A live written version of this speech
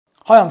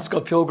Hi, I'm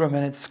Scott Pilgrim,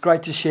 and it's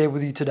great to share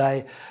with you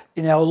today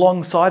in our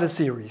Alongside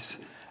series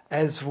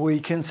as we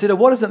consider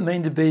what does it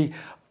mean to be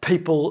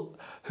people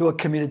who are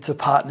committed to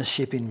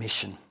partnership in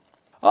mission.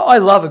 I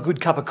love a good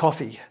cup of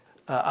coffee,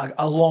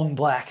 a long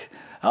black.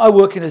 I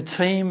work in a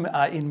team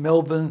in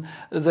Melbourne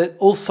that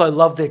also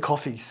love their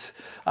coffees.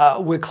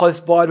 We're close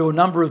by to a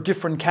number of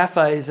different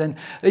cafes, and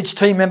each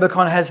team member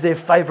kind of has their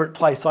favourite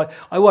place.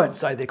 I won't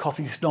say they're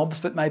coffee snobs,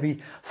 but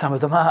maybe some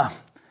of them are.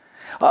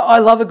 I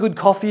love a good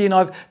coffee, and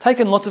I've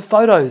taken lots of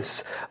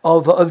photos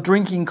of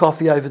drinking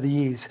coffee over the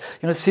years.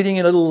 You know, sitting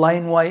in a little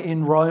laneway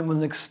in Rome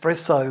with an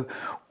espresso,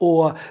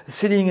 or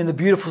sitting in the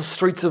beautiful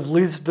streets of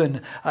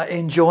Lisbon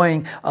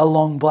enjoying a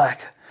long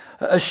black.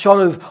 A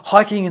shot of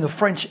hiking in the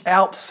French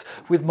Alps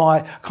with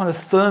my kind of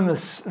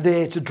thermos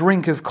there to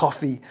drink of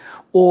coffee,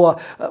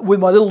 or with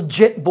my little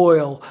jet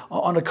boil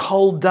on a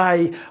cold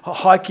day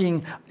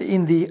hiking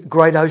in the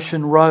Great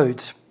Ocean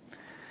Road.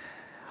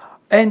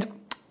 And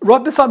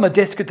right beside my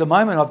desk at the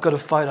moment, I've got a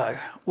photo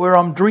where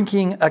I'm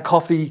drinking a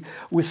coffee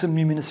with some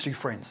new ministry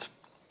friends.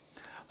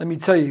 Let me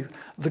tell you,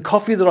 the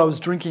coffee that I was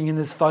drinking in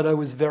this photo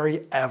was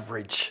very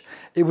average.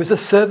 It was a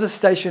service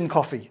station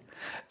coffee.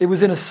 It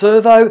was in a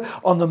servo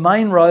on the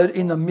main road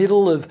in the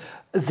middle of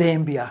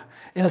Zambia,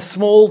 in a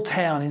small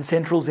town in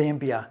central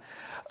Zambia.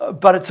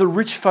 But it's a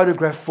rich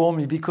photograph for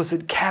me because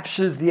it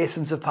captures the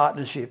essence of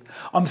partnership.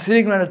 I'm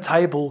sitting around a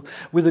table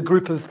with a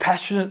group of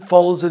passionate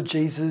followers of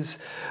Jesus,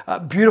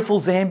 beautiful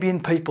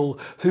Zambian people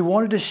who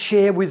wanted to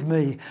share with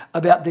me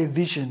about their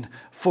vision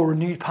for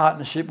renewed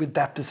partnership with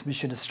Baptist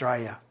Mission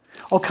Australia.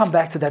 I'll come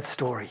back to that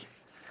story.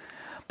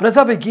 But as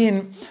I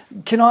begin,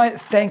 can I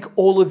thank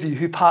all of you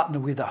who partner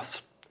with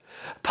us?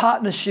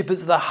 Partnership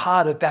is at the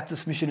heart of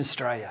Baptist Mission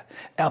Australia.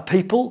 Our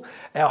people,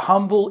 our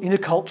humble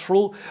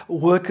intercultural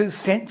workers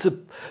sent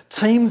to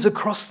teams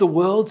across the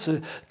world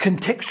to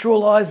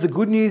contextualise the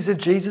good news of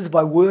Jesus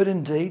by word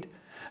and deed,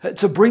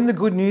 to bring the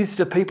good news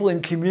to people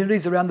in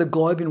communities around the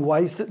globe in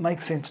ways that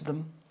make sense to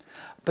them.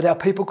 But our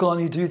people can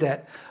only do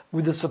that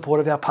with the support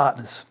of our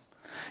partners.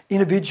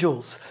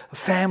 Individuals,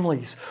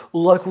 families,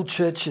 local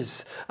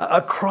churches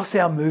across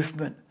our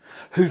movement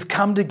who've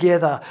come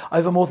together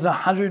over more than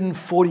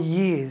 140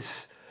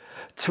 years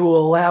to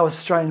allow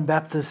Australian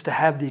Baptists to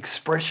have the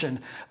expression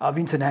of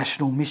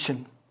international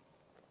mission.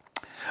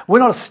 We're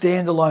not a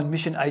standalone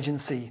mission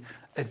agency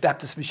at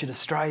Baptist Mission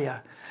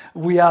Australia.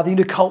 We are the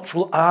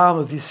intercultural arm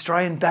of the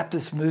Australian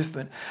Baptist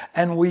movement,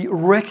 and we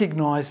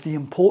recognise the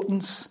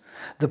importance,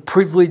 the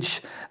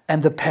privilege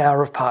and the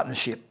power of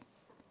partnership.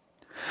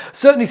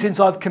 Certainly since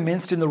I've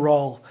commenced in the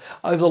role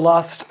over the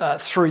last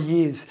 3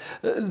 years,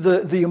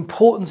 the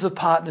importance of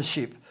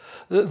partnership,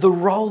 the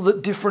role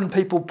that different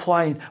people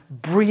play in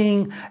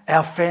bringing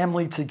our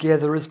family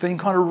together has been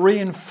kind of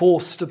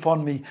reinforced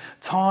upon me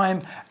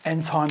time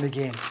and time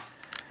again.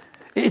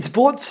 It's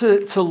brought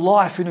to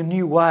life in a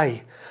new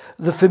way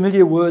the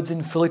familiar words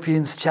in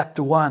Philippians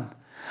chapter 1,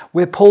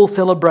 where Paul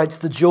celebrates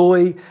the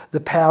joy,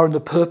 the power and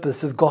the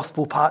purpose of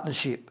gospel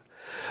partnership.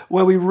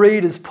 Where we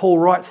read as Paul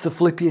writes to the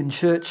Philippian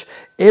church,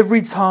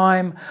 every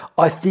time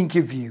I think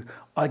of you,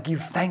 I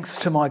give thanks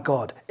to my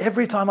God.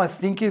 Every time I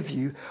think of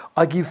you,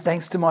 I give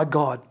thanks to my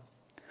God.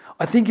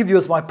 I think of you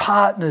as my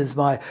partners,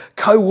 my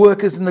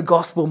co-workers in the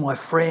gospel, my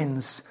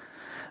friends.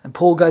 And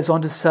Paul goes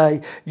on to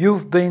say,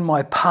 you've been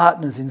my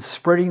partners in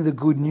spreading the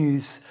good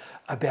news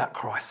about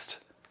Christ.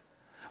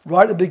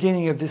 Right at the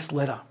beginning of this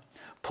letter,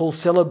 Paul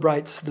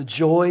celebrates the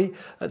joy,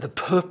 the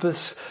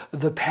purpose,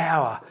 the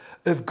power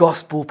of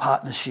gospel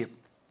partnership.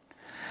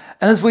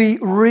 And as we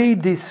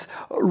read this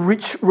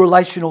rich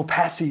relational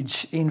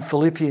passage in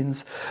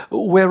Philippians,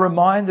 we're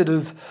reminded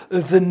of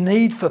the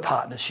need for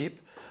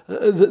partnership,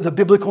 the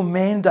biblical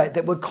mandate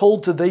that we're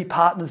called to be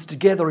partners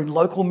together in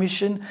local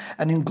mission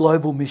and in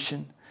global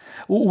mission.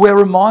 We're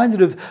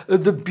reminded of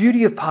the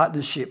beauty of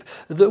partnership,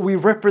 that we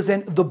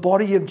represent the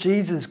body of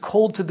Jesus,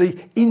 called to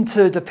be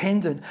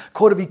interdependent,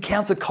 called to be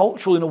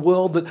countercultural in a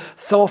world that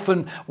so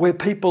often where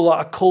people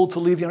are called to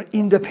live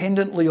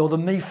independently, or the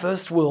me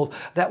first world,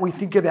 that we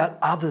think about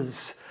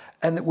others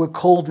and that we're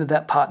called to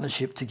that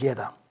partnership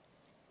together.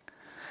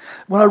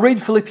 When I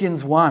read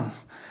Philippians 1,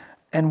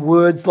 and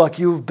words like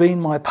you have been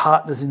my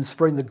partners in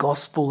spreading the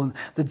gospel, and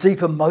the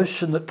deep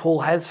emotion that Paul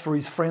has for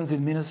his friends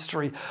in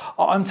ministry,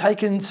 I'm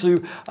taken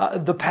to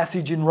the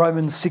passage in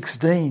Romans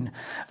 16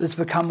 that's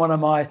become one of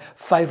my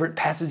favourite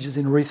passages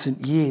in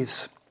recent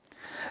years.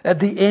 At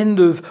the end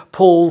of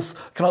Paul's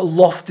kind of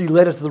lofty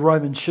letter to the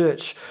Roman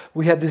church,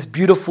 we have this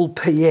beautiful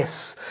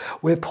PS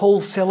where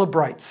Paul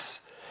celebrates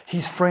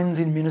his friends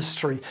in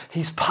ministry,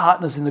 his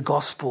partners in the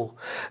gospel.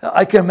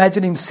 I can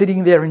imagine him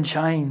sitting there in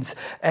chains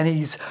and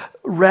he's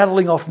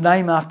rattling off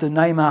name after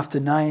name after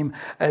name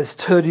as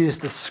Tertius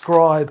the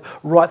scribe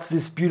writes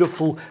this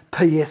beautiful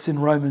PS in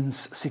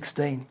Romans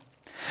 16.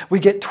 We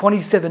get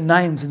 27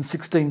 names in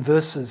 16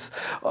 verses.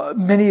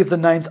 Many of the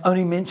names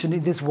only mentioned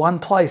in this one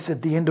place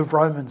at the end of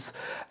Romans,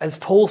 as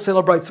Paul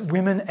celebrates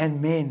women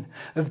and men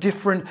of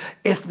different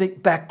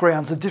ethnic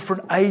backgrounds, of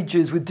different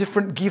ages, with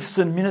different gifts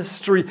and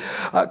ministry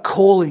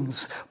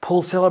callings.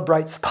 Paul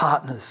celebrates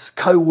partners,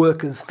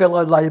 co-workers,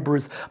 fellow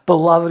labourers,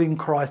 beloved in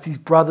Christ, his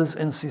brothers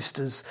and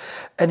sisters,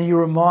 and he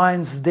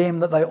reminds them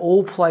that they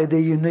all play their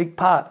unique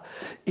part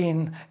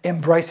in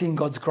embracing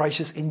God's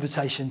gracious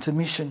invitation to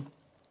mission.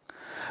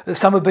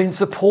 Some have been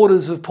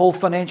supporters of Paul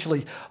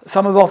financially.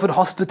 Some have offered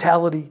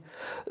hospitality.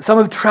 Some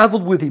have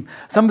travelled with him.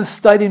 Some have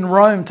stayed in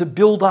Rome to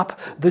build up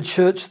the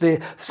church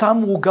there.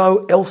 Some will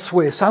go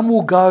elsewhere. Some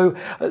will go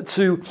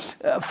to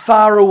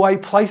far away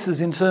places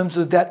in terms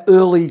of that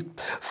early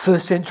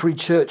first century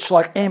church,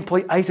 like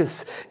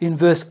Ampliatus in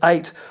verse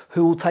 8,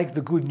 who will take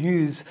the good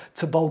news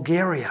to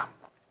Bulgaria.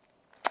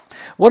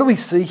 What do we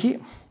see here?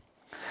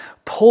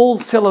 Paul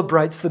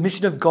celebrates the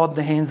mission of God in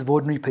the hands of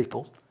ordinary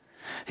people.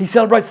 He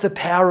celebrates the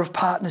power of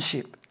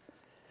partnership.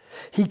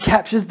 He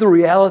captures the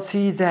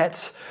reality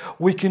that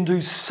we can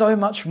do so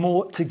much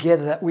more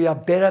together, that we are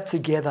better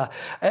together.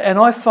 And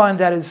I find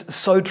that is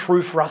so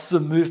true for us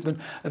as a movement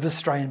of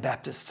Australian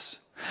Baptists.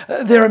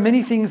 There are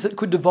many things that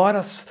could divide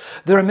us.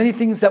 There are many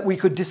things that we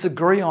could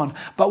disagree on.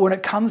 But when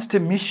it comes to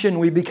mission,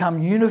 we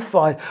become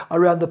unified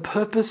around the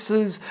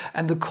purposes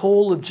and the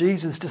call of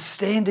Jesus to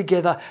stand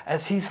together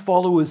as his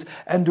followers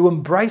and to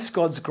embrace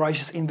God's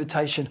gracious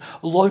invitation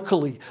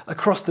locally,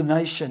 across the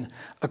nation,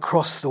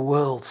 across the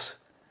world.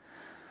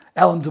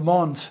 Alan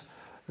Dumont,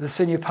 the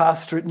senior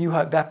pastor at New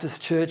Hope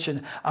Baptist Church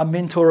and a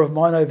mentor of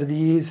mine over the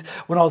years,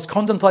 when I was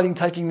contemplating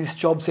taking this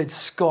job, said,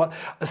 "Scott,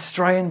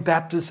 Australian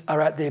Baptists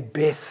are at their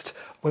best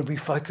when we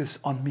focus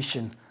on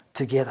mission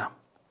together."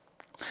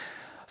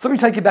 So let me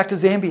take you back to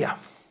Zambia.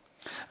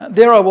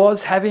 There I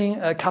was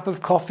having a cup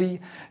of coffee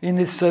in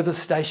this service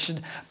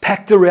station,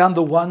 packed around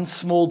the one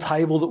small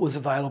table that was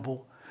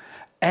available.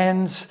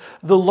 And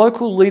the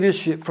local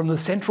leadership from the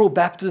Central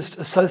Baptist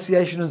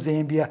Association of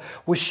Zambia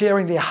was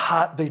sharing their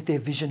heartbeat, their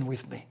vision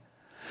with me.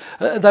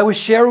 They were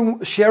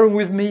sharing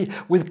with me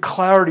with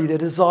clarity their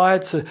desire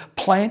to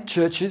plant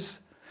churches,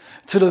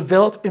 to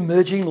develop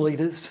emerging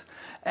leaders,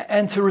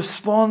 and to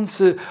respond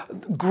to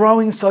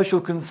growing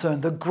social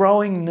concern, the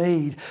growing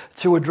need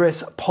to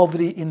address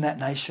poverty in that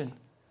nation.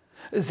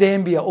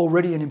 Zambia,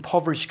 already an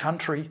impoverished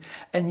country,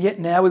 and yet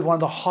now with one of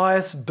the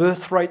highest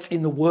birth rates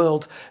in the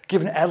world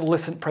given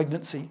adolescent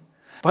pregnancy.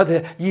 By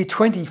the year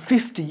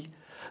 2050,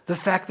 the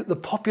fact that the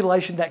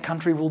population of that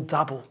country will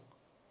double.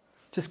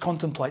 Just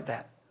contemplate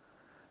that.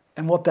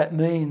 And what that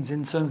means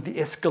in terms of the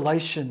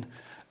escalation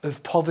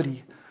of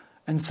poverty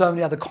and so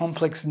many other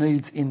complex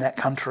needs in that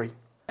country.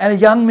 And a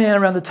young man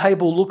around the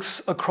table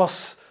looks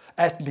across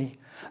at me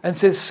and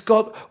says,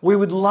 "Scott, we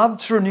would love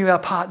to renew our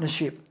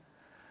partnership."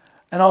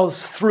 And I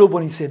was thrilled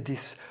when he said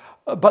this.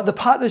 But the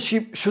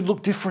partnership should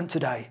look different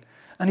today.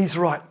 And he's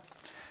right.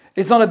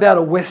 It's not about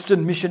a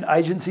Western mission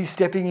agency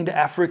stepping into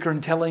Africa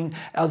and telling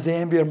our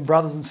Zambian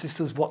brothers and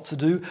sisters what to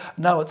do.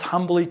 No, it's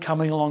humbly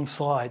coming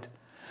alongside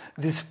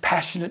this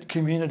passionate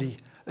community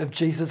of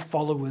Jesus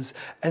followers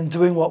and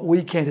doing what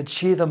we can to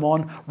cheer them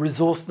on,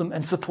 resource them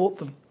and support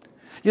them.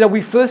 You know,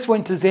 we first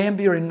went to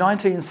Zambia in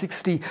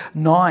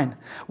 1969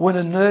 when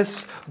a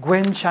nurse,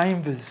 Gwen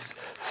Chambers,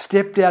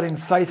 stepped out in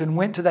faith and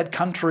went to that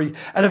country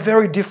at a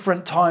very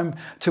different time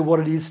to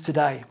what it is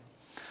today.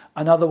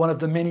 Another one of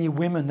the many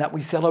women that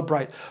we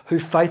celebrate who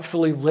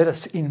faithfully led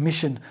us in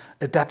mission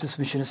at Baptist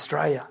Mission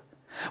Australia.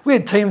 We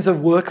had teams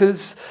of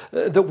workers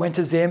that went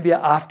to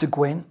Zambia after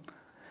Gwen.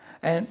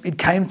 And it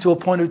came to a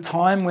point of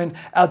time when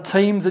our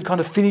teams had kind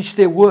of finished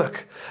their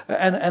work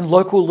and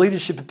local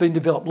leadership had been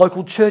developed,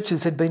 local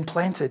churches had been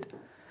planted.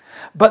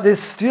 But there's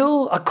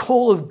still a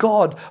call of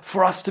God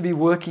for us to be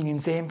working in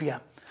Zambia.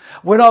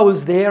 When I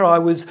was there, I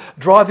was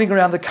driving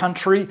around the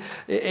country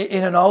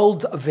in an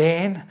old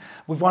van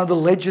with one of the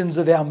legends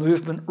of our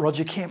movement,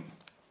 Roger Kemp.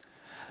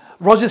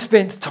 Roger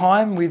spent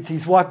time with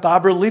his wife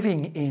Barbara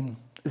living in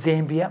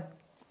Zambia,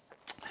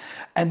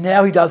 and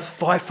now he does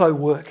FIFO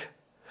work.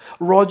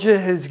 Roger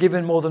has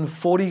given more than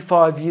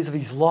 45 years of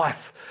his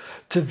life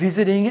to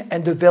visiting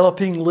and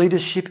developing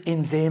leadership in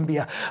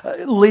Zambia,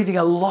 leaving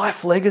a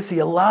life legacy,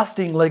 a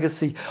lasting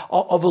legacy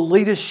of a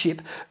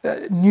leadership,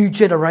 new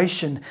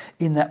generation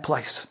in that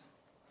place.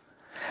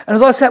 And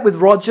as I sat with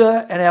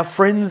Roger and our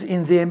friends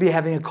in Zambia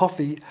having a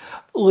coffee,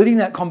 leading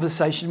that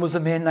conversation was a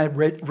man named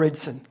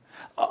Redson.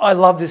 I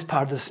love this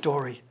part of the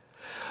story.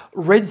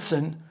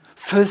 Redson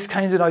first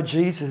came to know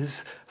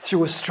Jesus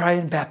through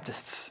Australian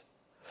Baptists.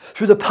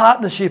 Through the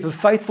partnership of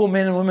faithful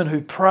men and women who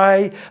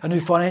pray and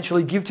who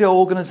financially give to our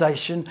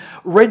organisation,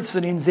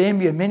 Redson in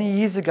Zambia many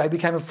years ago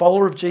became a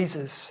follower of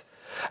Jesus.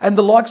 And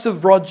the likes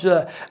of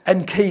Roger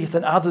and Keith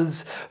and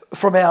others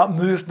from our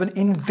movement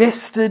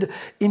invested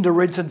into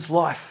Redson's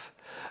life.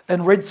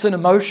 And Redson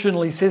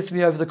emotionally says to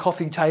me over the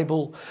coffee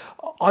table,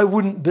 "I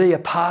wouldn't be a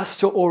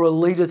pastor or a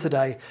leader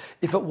today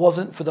if it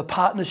wasn't for the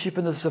partnership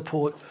and the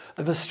support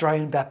of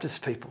Australian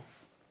Baptist people."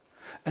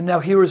 And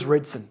now here is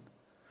Redson,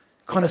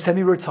 kind of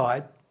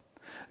semi-retired,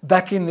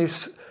 back in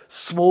this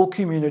small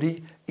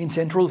community in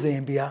central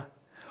Zambia,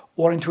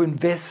 wanting to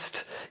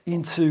invest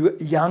into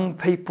young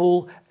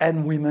people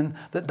and women,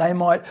 that they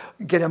might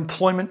get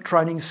employment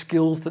training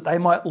skills, that they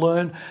might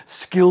learn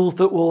skills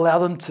that will allow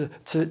them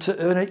to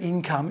earn an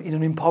income in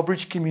an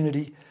impoverished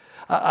community,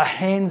 a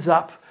hands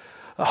up,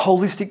 a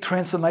holistic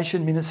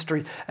transformation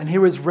ministry. And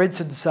here is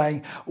Redson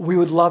saying, we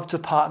would love to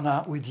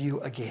partner with you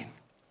again.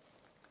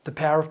 The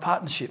power of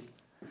partnership.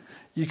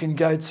 You can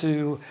go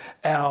to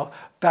our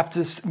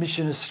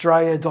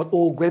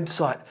baptistmissionaustralia.org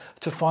website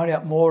to find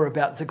out more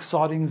about the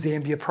exciting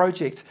Zambia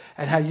project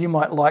and how you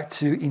might like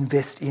to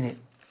invest in it.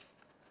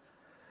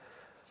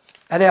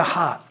 At our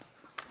heart,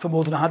 for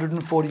more than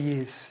 140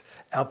 years,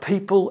 our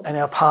people and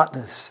our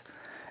partners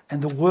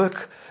and the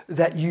work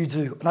that you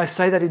do. And I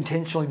say that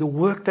intentionally, the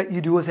work that you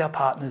do as our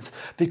partners,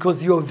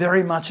 because you are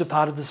very much a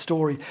part of the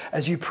story.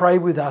 As you pray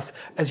with us,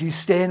 as you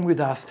stand with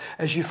us,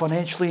 as you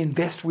financially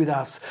invest with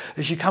us,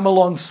 as you come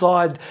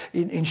alongside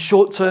in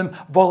short-term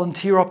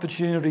volunteer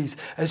opportunities,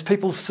 as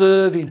people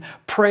serve in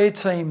prayer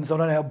teams,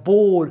 on our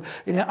board,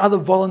 in our other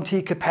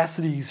volunteer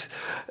capacities,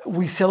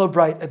 we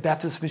celebrate at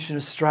Baptist Mission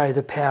Australia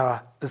the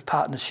power of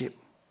partnership.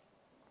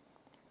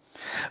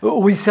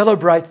 We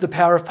celebrate the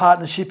power of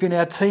partnership in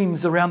our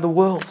teams around the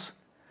world.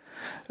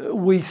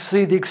 We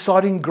see the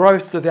exciting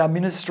growth of our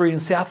ministry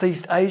in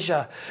Southeast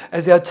Asia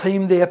as our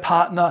team there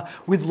partner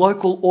with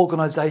local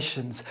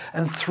organisations.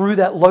 And through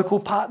that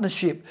local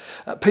partnership,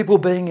 people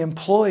being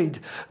employed,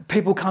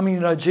 people coming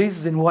to know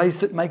Jesus in ways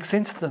that make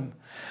sense to them,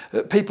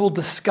 people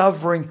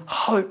discovering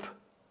hope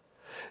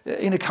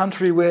in a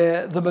country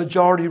where the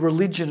majority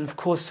religion, of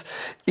course,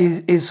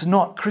 is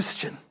not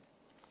Christian.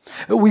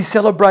 We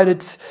celebrate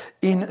it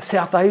in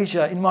South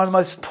Asia, in one of the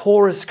most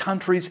poorest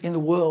countries in the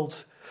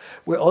world,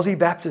 where Aussie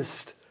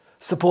Baptists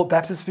support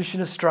Baptist Mission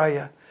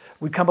Australia.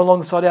 We come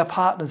alongside our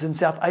partners in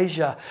South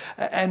Asia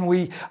and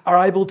we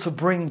are able to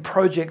bring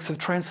projects of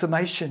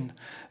transformation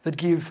that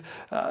give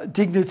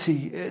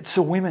dignity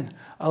to women,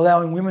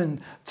 allowing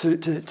women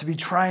to be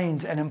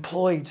trained and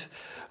employed.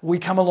 We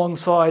come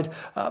alongside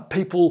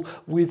people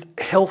with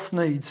health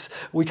needs.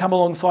 We come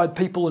alongside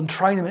people and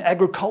train them in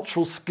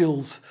agricultural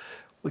skills.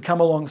 We come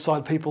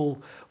alongside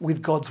people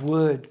with God's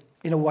word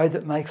in a way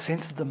that makes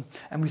sense to them.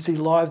 And we see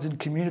lives and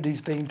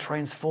communities being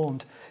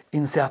transformed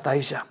in South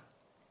Asia.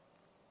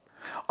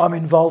 I'm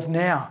involved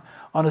now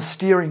on a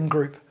steering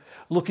group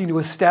looking to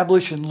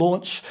establish and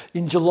launch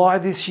in July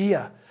this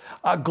year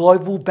a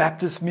global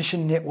Baptist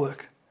mission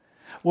network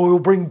where we'll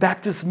bring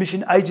Baptist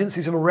mission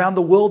agencies from around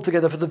the world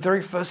together for the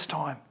very first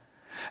time.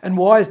 And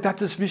why is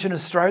Baptist Mission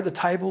Australia at the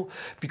table?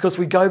 Because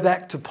we go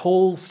back to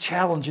Paul's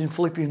challenge in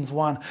Philippians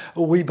 1,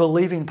 where we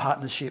believe in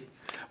partnership.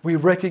 We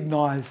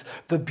recognise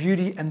the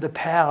beauty and the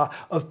power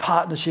of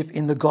partnership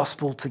in the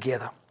gospel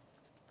together.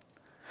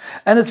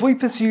 And as we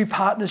pursue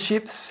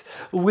partnerships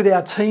with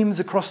our teams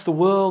across the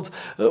world,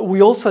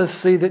 we also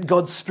see that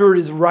God's Spirit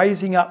is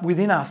raising up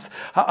within us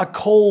a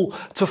call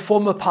to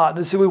former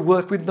partners who we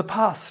worked with in the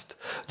past.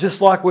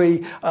 Just like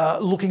we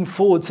are looking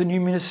forward to new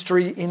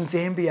ministry in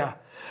Zambia.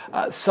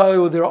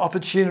 So there are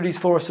opportunities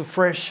for us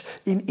afresh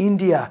in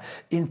India,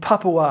 in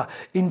Papua,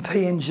 in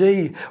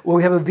PNG, where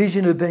we have a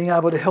vision of being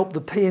able to help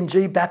the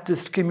PNG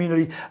Baptist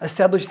community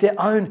establish their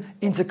own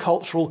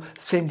intercultural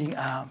sending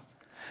arm.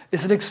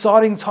 It's an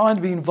exciting time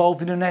to be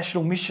involved in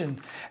international mission.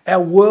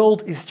 Our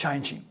world is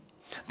changing.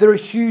 There are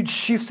huge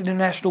shifts in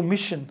international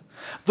mission.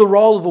 The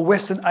role of a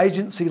Western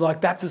agency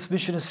like Baptist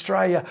Mission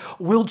Australia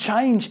will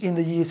change in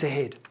the years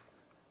ahead.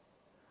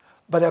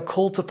 But our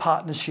call to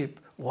partnership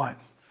won't.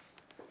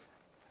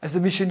 As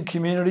a mission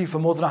community for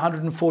more than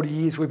 140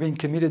 years, we've been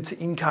committed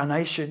to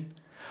incarnation,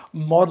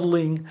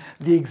 modelling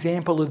the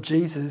example of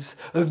Jesus,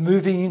 of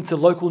moving into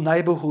local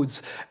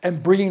neighbourhoods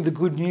and bringing the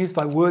good news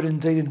by word and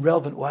deed in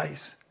relevant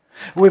ways.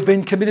 We've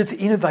been committed to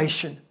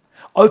innovation,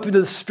 open to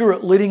the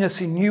Spirit leading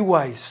us in new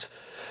ways,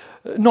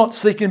 not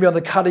seeking to be on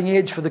the cutting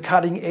edge for the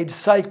cutting edge's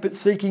sake, but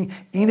seeking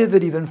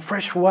innovative and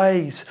fresh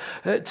ways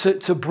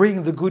to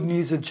bring the good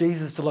news of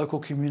Jesus to local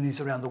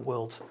communities around the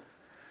world.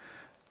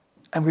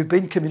 And we've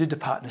been committed to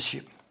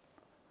partnership.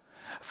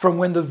 From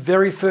when the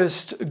very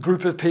first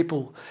group of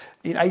people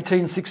in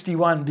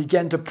 1861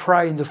 began to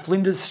pray in the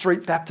Flinders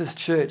Street Baptist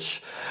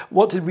Church,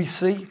 what did we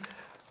see?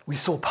 We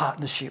saw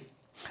partnership.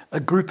 A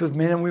group of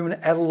men and women in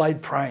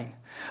Adelaide praying.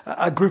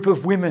 A group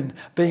of women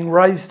being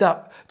raised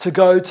up to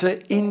go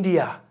to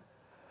India.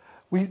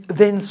 We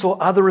then saw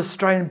other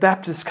Australian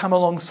Baptists come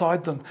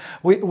alongside them.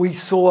 We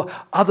saw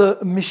other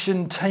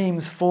mission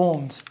teams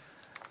formed.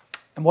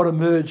 And what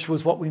emerged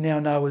was what we now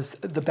know as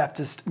the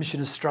Baptist Mission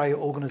Australia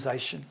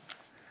organisation.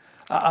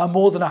 A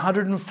more than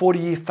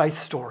 140-year faith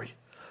story.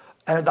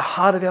 And at the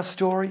heart of our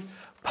story,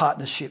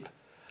 partnership.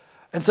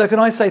 And so can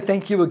I say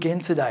thank you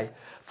again today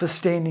for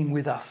standing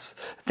with us.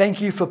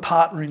 Thank you for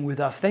partnering with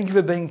us. Thank you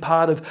for being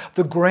part of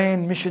the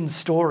grand mission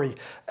story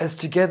as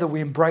together we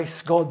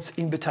embrace God's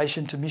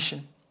invitation to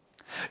mission.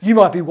 You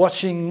might be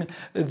watching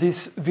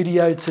this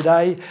video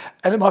today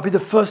and it might be the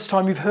first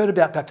time you've heard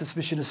about Baptist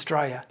Mission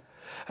Australia.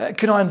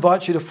 Can I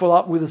invite you to follow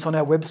up with us on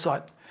our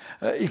website?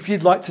 If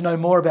you'd like to know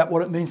more about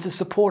what it means to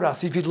support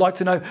us, if you'd like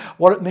to know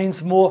what it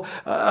means more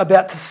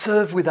about to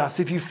serve with us,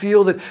 if you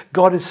feel that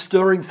God is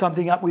stirring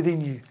something up within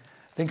you,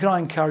 then can I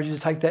encourage you to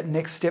take that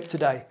next step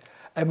today?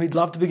 And we'd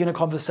love to begin a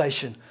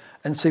conversation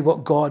and see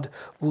what God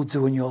will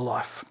do in your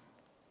life.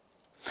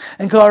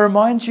 And can I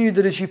remind you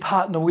that as you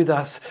partner with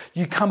us,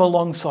 you come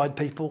alongside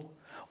people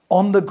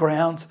on the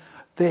ground,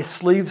 their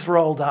sleeves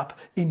rolled up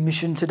in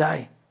mission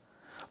today,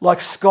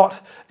 like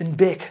Scott and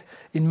Beck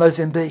in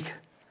Mozambique,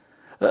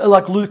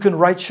 like Luke and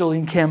Rachel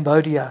in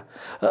Cambodia,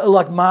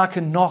 like Mark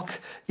and Nock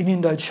in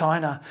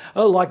Indochina,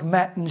 like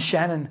Matt and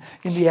Shannon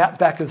in the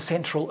outback of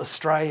Central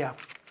Australia.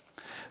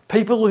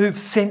 People who've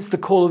sensed the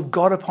call of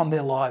God upon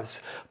their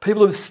lives.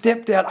 People who've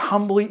stepped out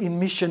humbly in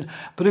mission,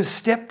 but who've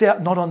stepped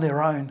out not on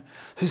their own,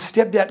 who've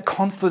stepped out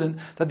confident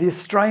that the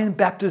Australian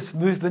Baptist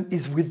movement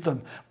is with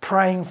them,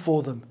 praying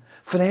for them,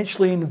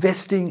 financially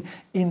investing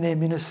in their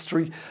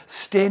ministry,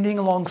 standing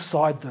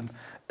alongside them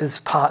as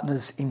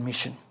partners in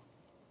mission.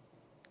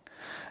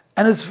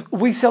 And as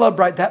we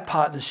celebrate that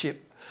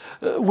partnership,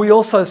 we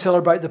also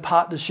celebrate the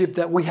partnership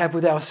that we have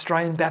with our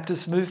Australian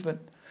Baptist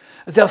movement.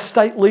 As our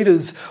state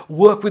leaders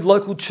work with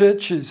local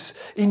churches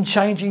in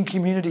changing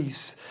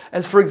communities.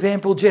 As, for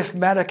example, Jeff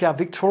Maddock, our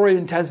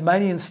Victorian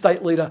Tasmanian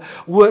state leader,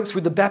 works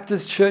with the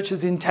Baptist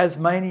churches in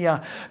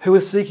Tasmania who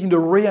are seeking to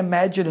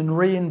reimagine and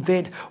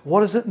reinvent what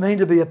does it mean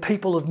to be a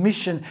people of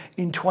mission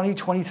in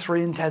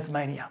 2023 in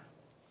Tasmania.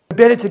 We're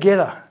better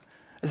together.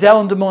 As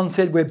Alan Demond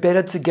said, we're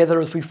better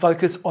together as we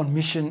focus on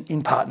mission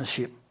in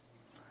partnership.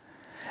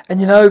 And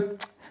you know,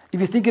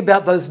 if you think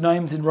about those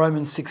names in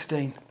Romans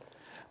 16,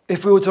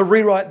 if we were to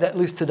rewrite that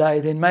list today,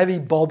 then maybe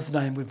Bob's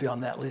name would be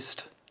on that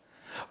list.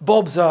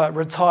 Bob's a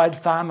retired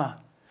farmer.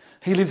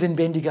 He lives in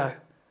Bendigo.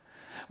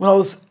 When I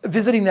was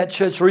visiting that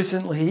church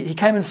recently, he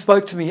came and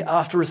spoke to me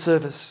after a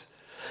service.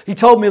 He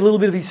told me a little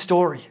bit of his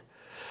story.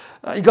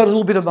 He got a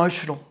little bit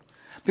emotional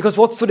because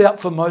what stood out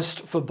for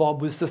most for Bob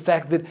was the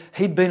fact that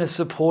he'd been a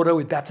supporter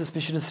with Baptist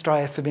Mission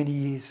Australia for many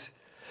years.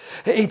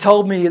 He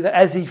told me that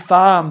as he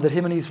farmed, that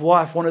him and his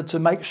wife wanted to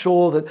make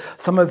sure that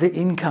some of their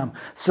income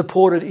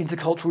supported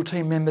intercultural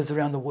team members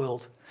around the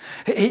world.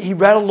 He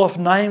rattled off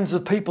names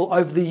of people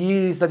over the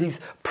years that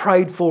he's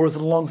prayed for as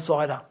an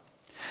alongside-er.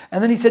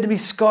 And then he said to me,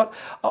 Scott,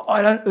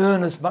 I don't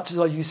earn as much as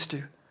I used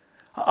to.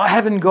 I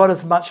haven't got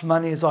as much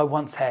money as I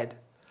once had.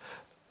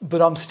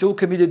 But I'm still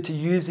committed to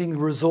using the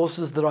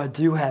resources that I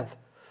do have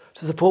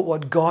to support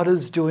what God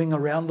is doing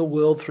around the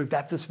world through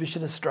Baptist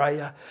Mission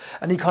Australia.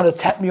 And he kind of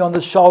tapped me on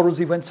the shoulder as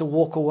he went to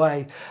walk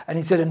away. And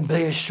he said, and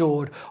be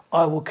assured,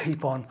 I will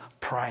keep on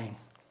praying.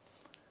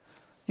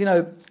 You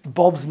know,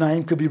 Bob's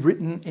name could be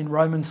written in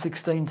Romans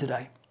 16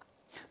 today.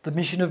 The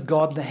mission of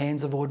God in the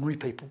hands of ordinary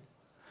people.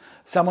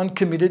 Someone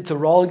committed to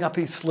rolling up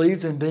his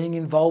sleeves and being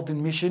involved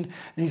in mission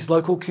in his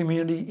local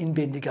community in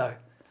Bendigo.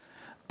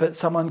 But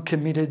someone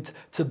committed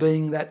to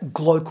being that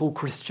global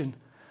Christian.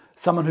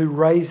 Someone who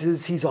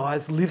raises his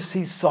eyes, lifts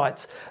his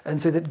sights, and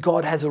see that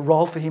God has a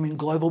role for him in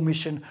global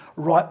mission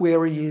right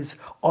where he is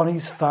on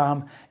his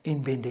farm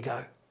in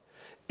Bendigo.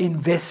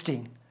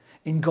 Investing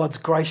in God's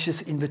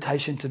gracious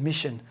invitation to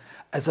mission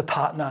as a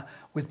partner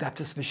with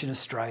Baptist Mission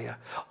Australia.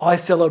 I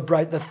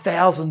celebrate the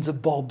thousands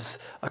of Bobs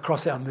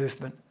across our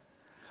movement.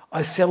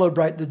 I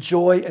celebrate the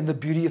joy and the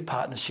beauty of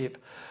partnership.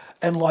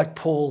 And like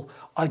Paul,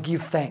 I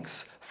give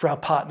thanks for our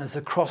partners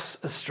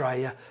across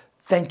Australia.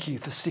 Thank you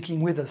for sticking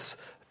with us.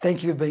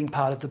 Thank you for being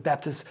part of the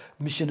Baptist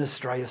Mission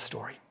Australia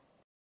story.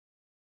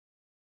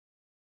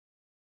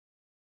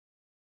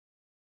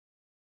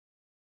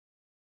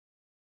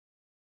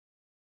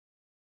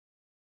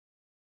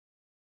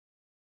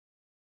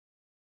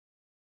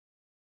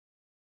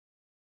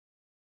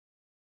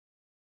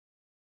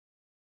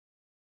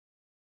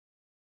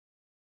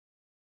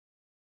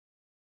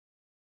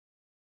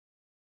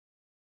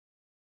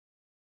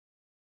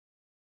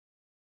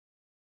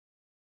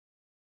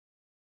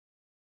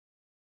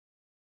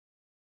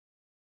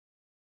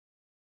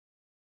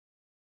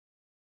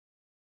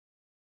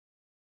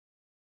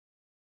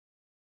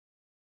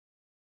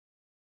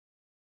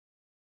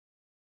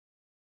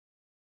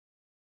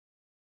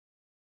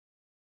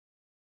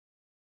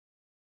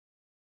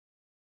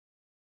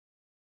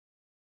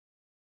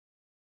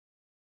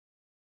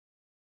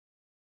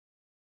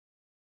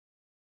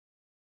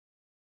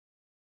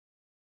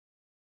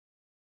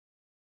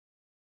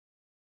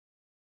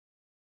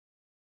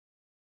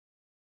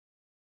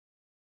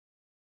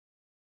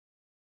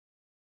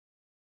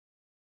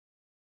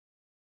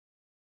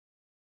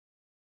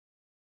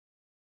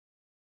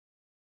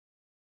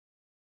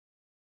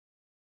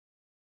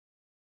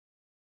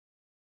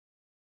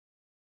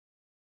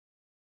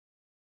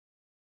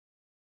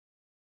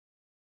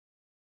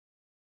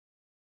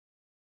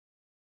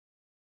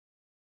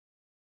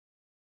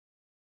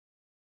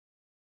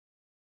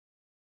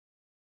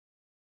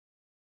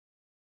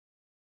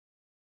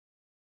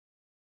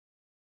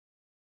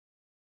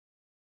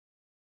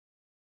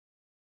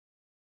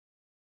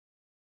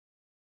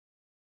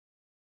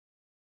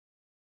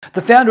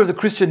 The founder of the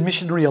Christian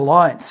Missionary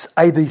Alliance,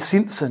 A.B.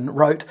 Simpson,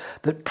 wrote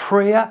that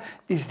prayer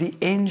is the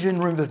engine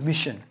room of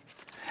mission.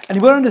 And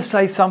he went on to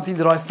say something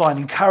that I find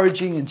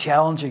encouraging and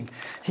challenging.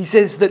 He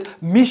says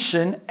that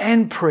mission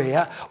and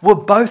prayer were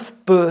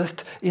both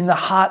birthed in the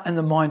heart and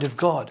the mind of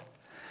God.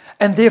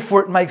 And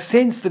therefore it makes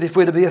sense that if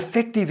we're to be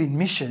effective in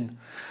mission,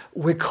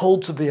 we're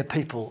called to be a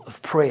people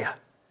of prayer.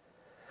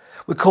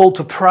 We're called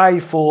to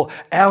pray for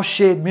our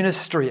shared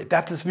ministry at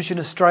Baptist Mission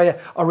Australia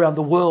around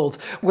the world.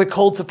 We're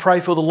called to pray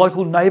for the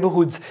local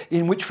neighbourhoods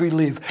in which we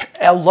live,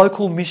 our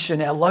local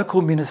mission, our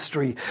local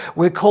ministry.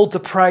 We're called to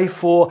pray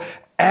for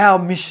our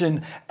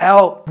mission,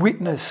 our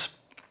witness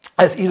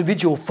as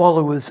individual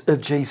followers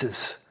of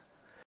Jesus.